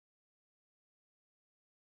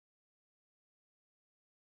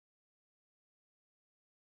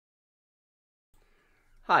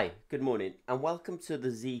Hi, good morning, and welcome to the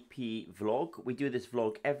ZP vlog. We do this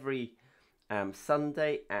vlog every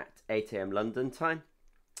Sunday at 8 a.m. London time,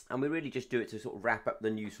 and we really just do it to sort of wrap up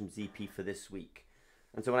the news from ZP for this week.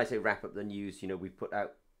 And so when I say wrap up the news, we put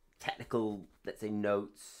out technical, let's say,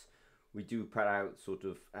 notes. We do put out sort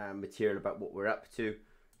of material about what we're up to.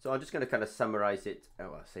 So I'm just going to kind of summarize it.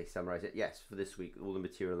 Oh, I'll say summarize it. Yes, for this week, all the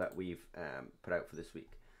material that we've put out for this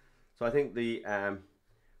week. So I think the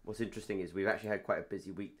what's interesting is we've actually had quite a busy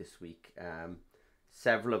week this week.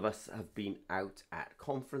 Several of us have been out at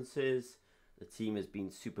conferences. The team has been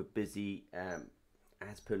super busy,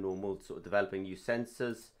 as per normal, sort of developing new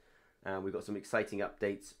sensors. We've got some exciting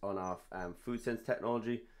updates on our food sense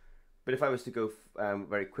technology. But if I was to go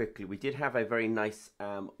very quickly, we did have a very nice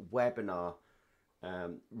webinar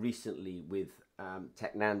recently with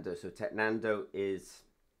Technando. So Technando is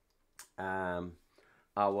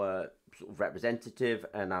our sort of representative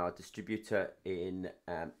and our distributor in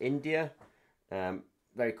India.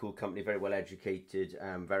 Very cool company, very well educated,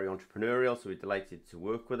 very entrepreneurial. So we're delighted to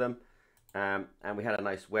work with them. And we had a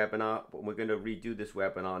nice webinar, but we're going to redo this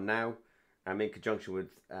webinar now in conjunction with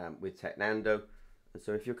Technando. And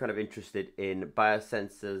so if you're kind of interested in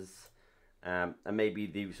biosensors and maybe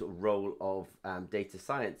the sort of role of data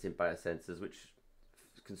science in biosensors, which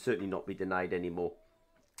can certainly not be denied anymore,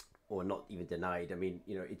 or not even denied. I mean,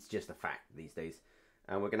 it's just a fact these days.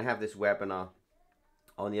 And we're going to have this webinar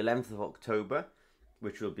on the 11th of October,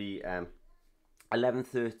 which will be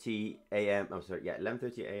 11:30 a.m. I'm sorry, yeah,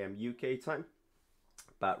 11:30 a.m. UK time.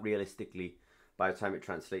 But realistically, by the time it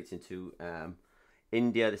translates into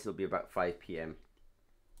India, this will be about 5 p.m.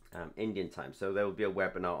 Indian time. So there will be a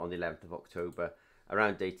webinar on the 11th of October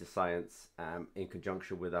around data science in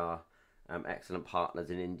conjunction with our excellent partners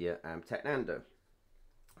in India, Technando.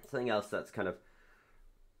 Something else that's kind of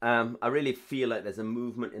I really feel like there's a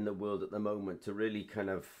movement in the world at the moment to really kind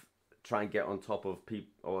of try and get on top of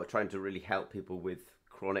people, or trying to really help people with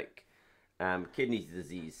chronic kidney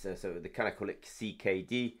disease. So they kind of call it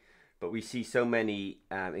CKD, but we see so many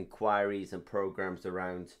inquiries and programs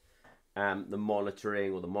around the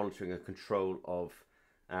monitoring and control of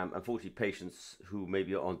unfortunately patients who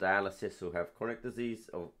maybe are on dialysis or have chronic disease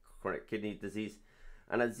or chronic kidney disease.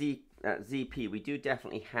 And at ZP, we do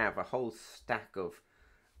definitely have a whole stack of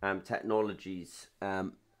technologies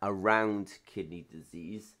around kidney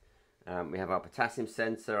disease. We have our potassium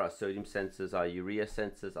sensor, our sodium sensors, our urea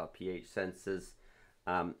sensors, our pH sensors.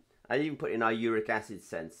 I even put in our uric acid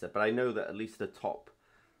sensor, but I know that at least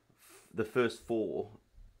the first four,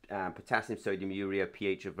 potassium, sodium, urea,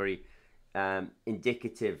 pH, are very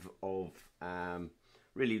indicative of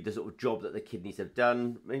really the sort of job that the kidneys have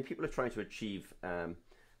done. I mean, people are trying to achieve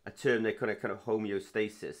a term they kind of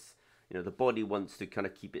homeostasis. The body wants to kind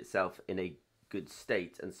of keep itself in a good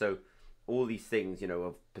state, and so all these things,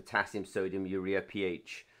 of potassium, sodium, urea,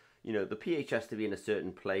 pH. The pH has to be in a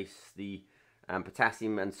certain place. The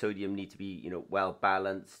potassium and sodium need to be, well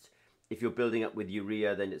balanced. If you're building up with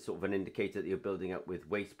urea, then it's sort of an indicator that you're building up with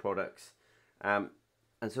waste products. And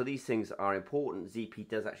so these things are important. ZP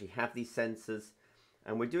does actually have these sensors.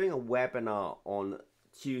 And we're doing a webinar on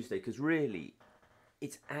Tuesday because really,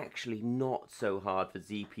 it's actually not so hard for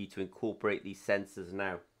ZP to incorporate these sensors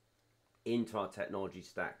now into our technology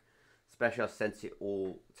stack, especially our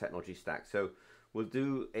SenseIt-All technology stack. So we'll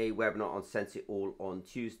do a webinar on SenseIt-All on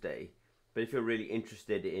Tuesday. But if you're really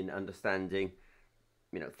interested in understanding,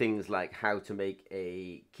 things like how to make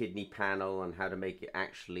a kidney panel and how to make it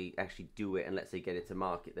actually do it, and let's say get it to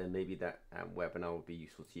market, then maybe that webinar will be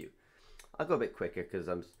useful to you. I'll go a bit quicker because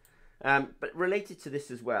but related to this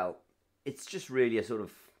as well, it's just really a sort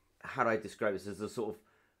of, how do I describe this, as a sort of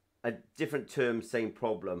a different term, same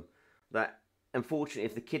problem, that unfortunately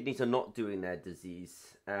if the kidneys are not doing their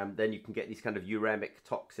disease, then you can get these kind of uremic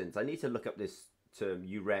toxins. I need to look up this term,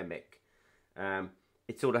 uremic.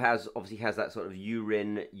 It sort of obviously has that sort of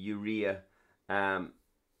urea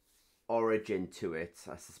origin to it.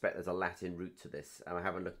 I suspect there's a Latin root to this. I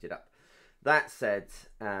haven't looked it up. That said,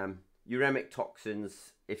 uremic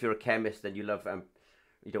toxins, if you're a chemist, then you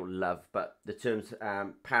don't love, but the terms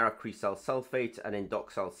paracresol sulfate and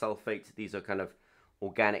indoxyl sulfate, these are kind of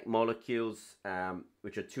organic molecules,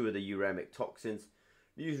 which are two of the uremic toxins.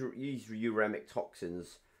 These uremic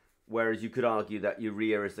toxins, whereas you could argue that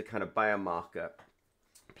urea is the kind of biomarker,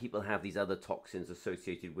 people have these other toxins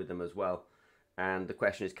associated with them as well. And the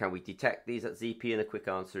question is, can we detect these at ZP? And the quick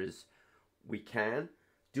answer is we can.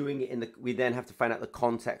 Doing it we then have to find out the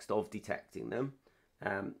context of detecting them.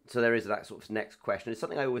 So there is that sort of next question. It's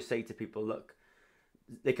something I always say to people, look,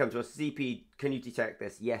 they come to us, ZP, can you detect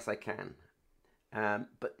this? Yes, I can.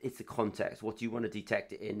 But it's the context. What do you want to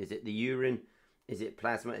detect it in? Is it the urine? Is it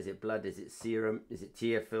plasma? Is it blood? Is it serum? Is it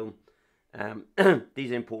tear film?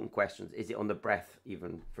 These are important questions. Is it on the breath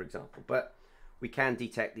even, for example? But we can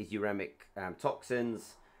detect these uremic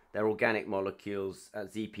toxins. They're organic molecules.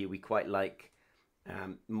 At ZP, we quite like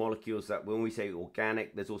molecules that, when we say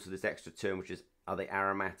organic, there's also this extra term, which is, are they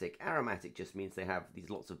aromatic? Aromatic just means they have these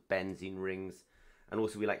lots of benzene rings. And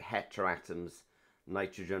also we like heteroatoms,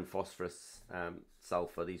 nitrogen, phosphorus,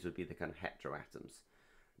 sulfur. These would be the kind of heteroatoms.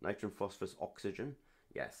 Nitrogen, phosphorus, oxygen.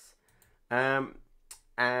 Yes.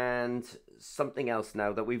 And something else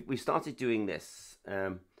now that we've started doing this.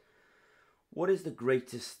 What is the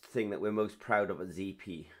greatest thing that we're most proud of at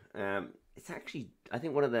ZP? It's actually, I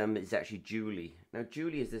think one of them is actually Julie. Now,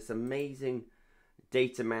 Julie is this amazing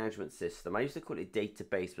data management system. I used to call it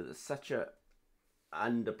database, but it's such a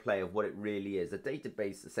underplay of what it really is. A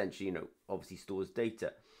database essentially, you know, obviously stores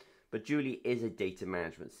data, but Julie is a data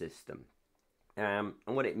management system. And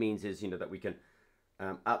what it means is, you know, that we can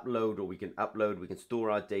we can store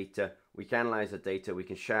our data, we can analyze our data, we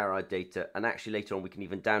can share our data, and actually later on we can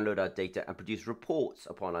even download our data and produce reports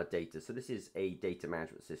upon our data. So this is a data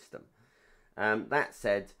management system. That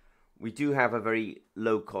said, we do have a very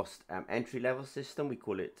low cost entry level system. We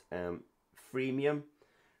call it freemium.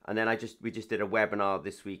 And then we just did a webinar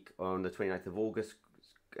this week on the 29th of August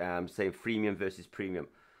saying freemium versus premium.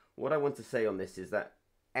 What I want to say on this is that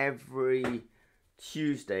every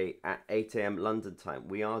Tuesday at 8 AM London time,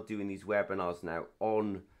 we are doing these webinars now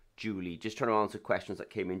on Julie, just trying to answer questions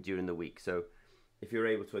that came in during the week. So if you're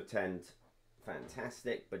able to attend,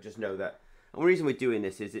 fantastic, but just know that, and the reason we're doing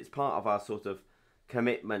this is it's part of our sort of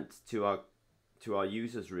commitment to our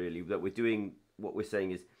users, really, that we're doing. What we're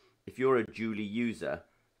saying is, if you're a Julie user,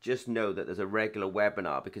 just know that there's a regular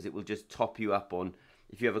webinar, because it will just top you up on,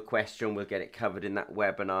 if you have a question, we'll get it covered in that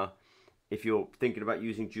webinar. If you're thinking about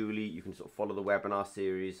using Julie, you can sort of follow the webinar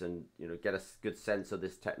series and, you know, get a good sense of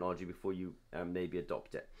this technology before you maybe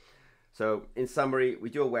adopt it. So in summary, we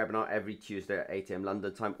do a webinar every Tuesday at 8 AM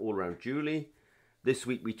London time all around Julie. This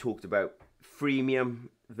week we talked about freemium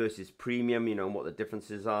versus premium, you know, and what the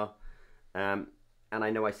differences are. And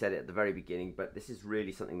I know I said it at the very beginning, but this is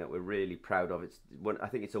really something that we're really proud of. I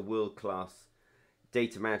think it's a world-class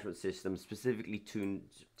data management system specifically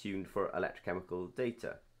tuned for electrochemical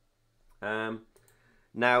data.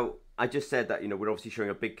 Now, I just said that, you know, we're obviously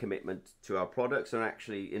showing a big commitment to our products, and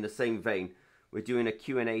actually in the same vein, we're doing a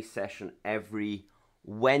Q&A session every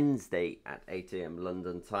Wednesday at 8 AM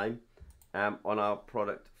London time on our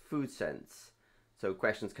product FoodSense. So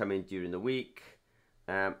questions come in during the week,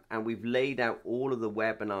 and we've laid out all of the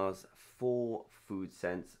webinars for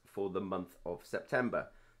FoodSense for the month of September.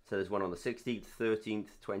 So there's one on the 16th, 13th,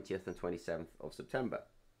 20th and 27th of September.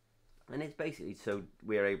 And it's basically so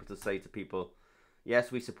we're able to say to people,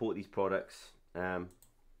 yes, we support these products,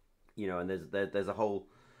 you know, and there's a whole,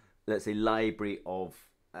 let's say, library of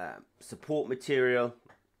support material,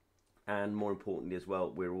 and more importantly as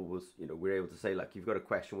well, we're always, you know, we're able to say, like, you've got a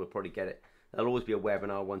question, we'll probably get it. There'll always be a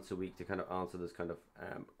webinar once a week to kind of answer those kind of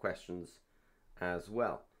questions as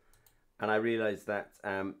well. And I realized that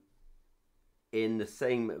in the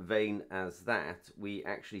same vein as that, we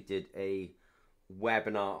actually did a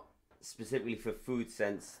webinar specifically for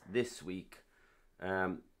FoodSense this week.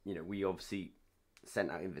 You know, we obviously sent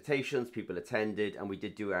out invitations, people attended, and we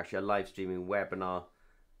did do actually a live streaming webinar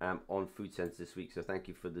on FoodSense this week. So thank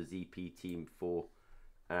you for the ZP team for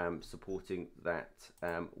supporting that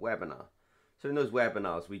webinar. So in those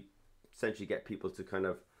webinars, we essentially get people to kind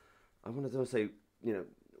of, I want to say, you know,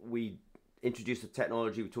 we introduce the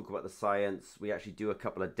technology, we talk about the science, we actually do a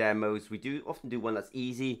couple of demos. We do often do one that's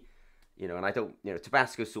easy, you know, and I don't, you know,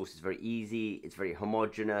 Tabasco sauce is very easy, it's very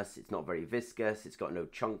homogeneous, it's not very viscous, it's got no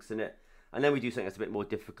chunks in it. And then we do something that's a bit more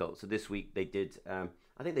difficult. So this week they did, I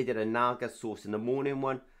think they did a Naga sauce in the morning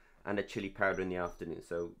one and a chili powder in the afternoon.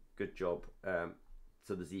 So good job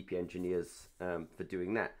to the ZP engineers for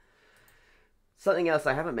doing that. Something else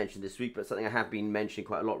I haven't mentioned this week, but something I have been mentioning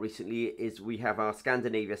quite a lot recently, is we have our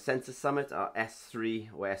Scandinavia Sensor Summit, our S3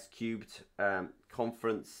 or S Cubed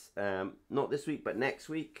conference, not this week, but next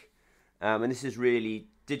week. And this is really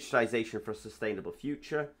digitization for a sustainable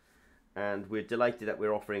future. And we're delighted that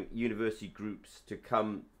we're offering university groups to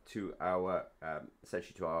come to our,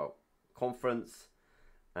 essentially to our conference.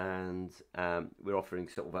 And we're offering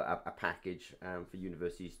sort of a package for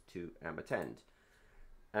universities to attend.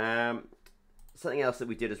 Something else that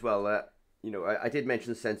we did as well, you know, I did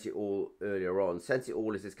mention SenseIt earlier on.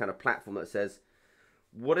 SenseIt is this kind of platform that says,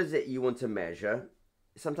 what is it you want to measure?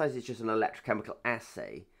 Sometimes it's just an electrochemical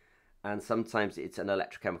assay, and sometimes it's an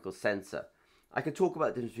electrochemical sensor. I can talk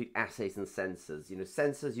about the difference between assays and sensors. You know,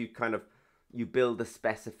 sensors, you build the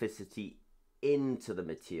specificity into the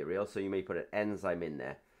material, so you may put an enzyme in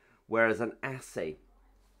there, whereas an assay,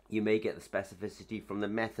 you may get the specificity from the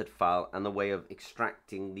method file and the way of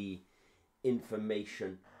extracting the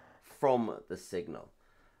information from the signal.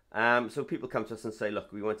 So people come to us and say,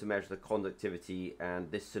 look, we want to measure the conductivity,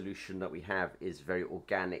 and this solution that we have is very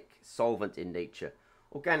organic solvent in nature.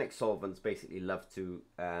 Organic solvents basically love to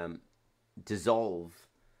dissolve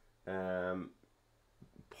polymers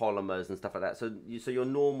and stuff like that. So your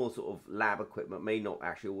normal sort of lab equipment may not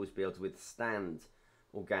actually always be able to withstand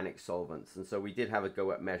organic solvents. And so we did have a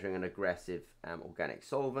go at measuring an aggressive organic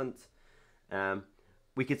solvent.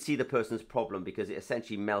 We could see the person's problem because it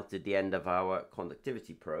essentially melted the end of our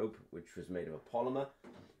conductivity probe, which was made of a polymer,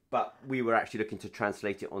 but we were actually looking to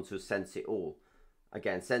translate it onto a Sense It All.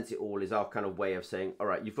 Again, Sense It All is our kind of way of saying, all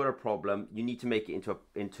right, you've got a problem, you need to make it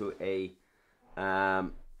into a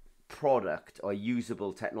product or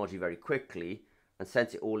usable technology very quickly, and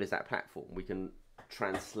Sense It All is that platform. We can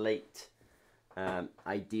translate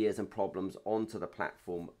ideas and problems onto the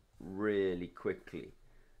platform really quickly.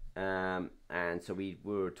 And so we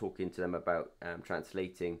were talking to them about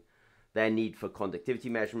translating their need for conductivity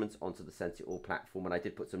measurements onto the Sense It All platform. And I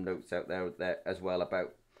did put some notes out there as well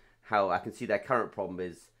about how I can see their current problem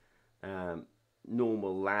is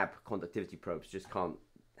normal lab conductivity probes just can't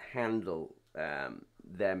handle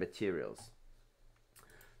their materials.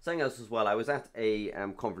 Something else as well, I was at a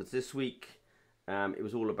conference this week. It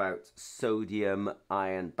was all about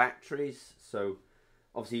sodium-ion batteries. So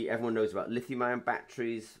obviously, everyone knows about lithium-ion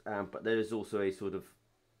batteries, but there is also a sort of,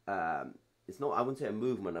 it's not, I wouldn't say a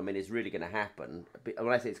movement, I mean, it's really going to happen.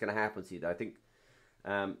 When I say it's going to happen, see, I think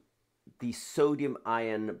the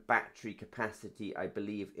sodium-ion battery capacity, I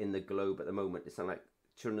believe, in the globe at the moment is something like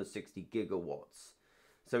 260 gigawatts.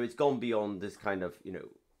 So it's gone beyond this kind of,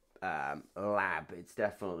 lab. It's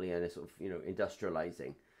definitely in a sort of,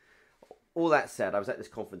 industrializing. All that said, I was at this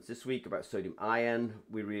conference this week about sodium-ion.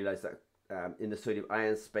 We realized that in the sodium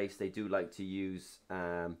ion space, they do like to use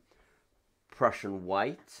Prussian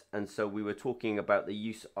white. And so we were talking about the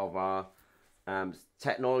use of our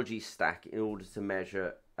technology stack in order to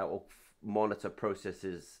measure or monitor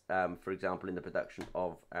processes, for example, in the production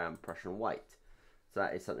of Prussian white. So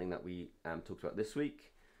that is something that we talked about this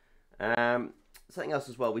week. Something else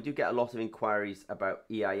as well, we do get a lot of inquiries about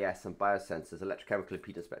EIS and biosensors, electrochemical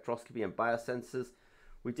impedance spectroscopy and biosensors.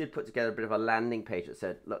 We did put together a bit of a landing page that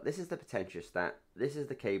said, look, this is the potentiostat, this is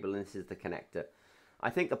the cable, and this is the connector. I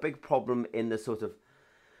think a big problem in the sort of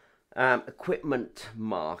equipment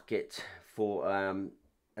market for,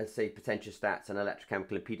 let's say, potentiostats and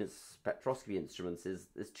electrochemical impedance spectroscopy instruments is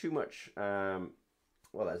there's too much,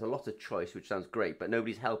 well, there's a lot of choice, which sounds great, but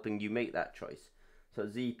nobody's helping you make that choice. So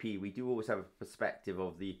at ZP, we do always have a perspective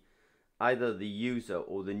of either the user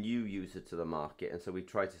or the new user to the market, and so we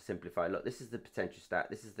try to simplify. Look, this is the potentiostat,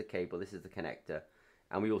 this is the cable, this is the connector,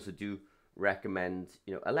 and we also do recommend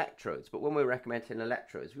electrodes. But when we're recommending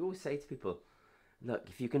electrodes, we always say to people, look,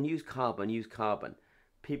 if you can use carbon, use carbon.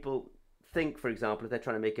 People think, for example, if they're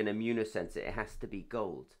trying to make an immunosensor, it has to be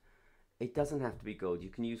gold. It doesn't have to be gold. You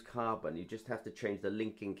can use carbon. You just have to change the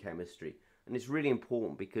linking chemistry, and it's really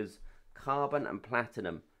important because carbon and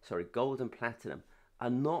platinum, sorry, gold and platinum are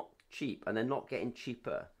not cheap, and they're not getting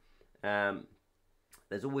cheaper.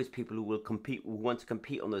 There's always people who want to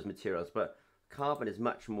compete on those materials, but carbon is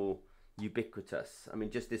much more ubiquitous. I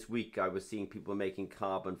mean, just this week I was seeing people making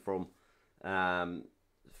carbon from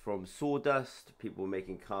sawdust. People were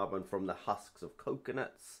making carbon from the husks of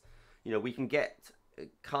coconuts. We can get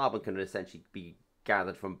carbon can essentially be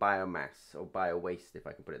gathered from biomass or bio waste, if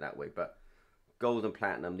I can put it that way. But gold and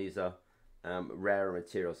platinum, these are rarer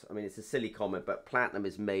materials. I mean, it's a silly comment, but platinum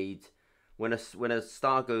is made when a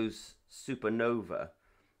star goes supernova.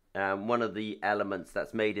 One of the elements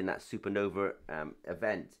that's made in that supernova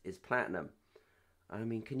event is platinum. I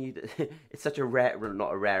mean, it's such a rare, well,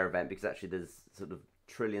 not a rare event, because actually there's sort of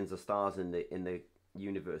trillions of stars in the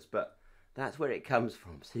universe, but that's where it comes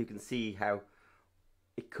from. So you can see how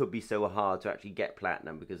it could be so hard to actually get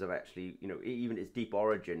platinum because of actually, even its deep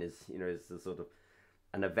origin is a sort of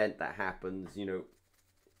an event that happens, in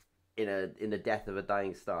the death of a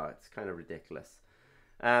dying star. It's kind of ridiculous.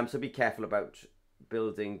 So be careful about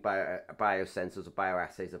building biosensors or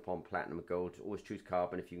bioassays upon platinum and gold. Always choose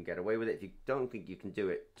carbon if you can get away with it. If you don't think you can do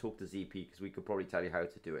it, talk to ZP, because we could probably tell you how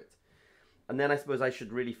to do it. And then I suppose I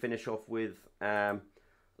should really finish off with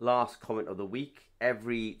last comment of the week.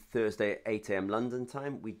 Every Thursday at 8 AM London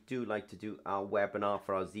time, we do like to do our webinar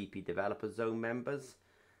for our ZP Developer Zone members.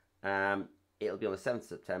 It'll be on the 7th of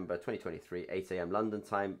September 2023, 8 AM London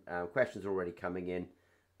time. Questions are already coming in,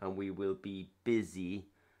 and we will be busy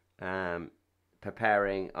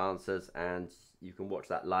preparing answers, and you can watch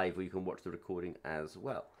that live or you can watch the recording as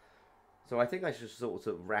well. So I think I should sort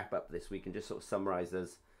of wrap up this week and just sort of summarize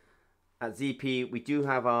as at ZP, we do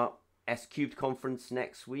have our S Cubed conference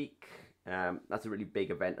next week. That's a really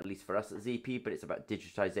big event, at least for us at ZP, but it's about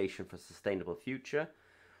digitization for a sustainable future.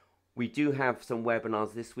 We do have some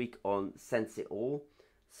webinars this week on Sense It All.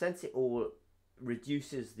 Sense It All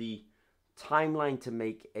reduces the timeline to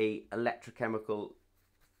make a electrochemical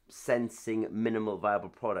sensing minimal viable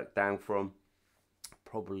product down from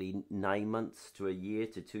probably 9 months to a year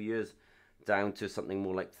to 2 years down to something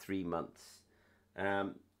more like 3 months.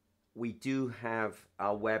 We do have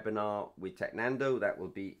our webinar with Technando that will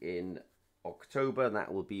be in October, and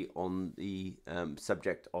that will be on the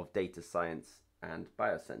subject of data science and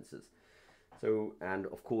biosensors. So, and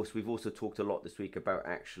of course, we've also talked a lot this week about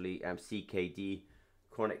actually CKD,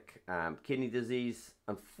 chronic kidney disease.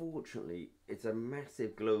 Unfortunately, it's a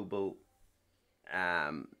massive global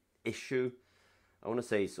issue. I want to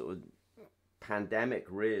say sort of pandemic,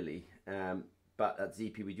 really. But at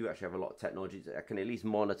ZP, we do actually have a lot of technologies that can at least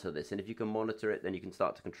monitor this. And if you can monitor it, then you can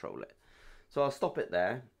start to control it. So I'll stop it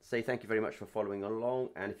there. Say thank you very much for following along.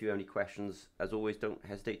 And if you have any questions, as always, don't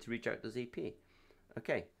hesitate to reach out to ZP.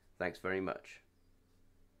 Okay, thanks very much.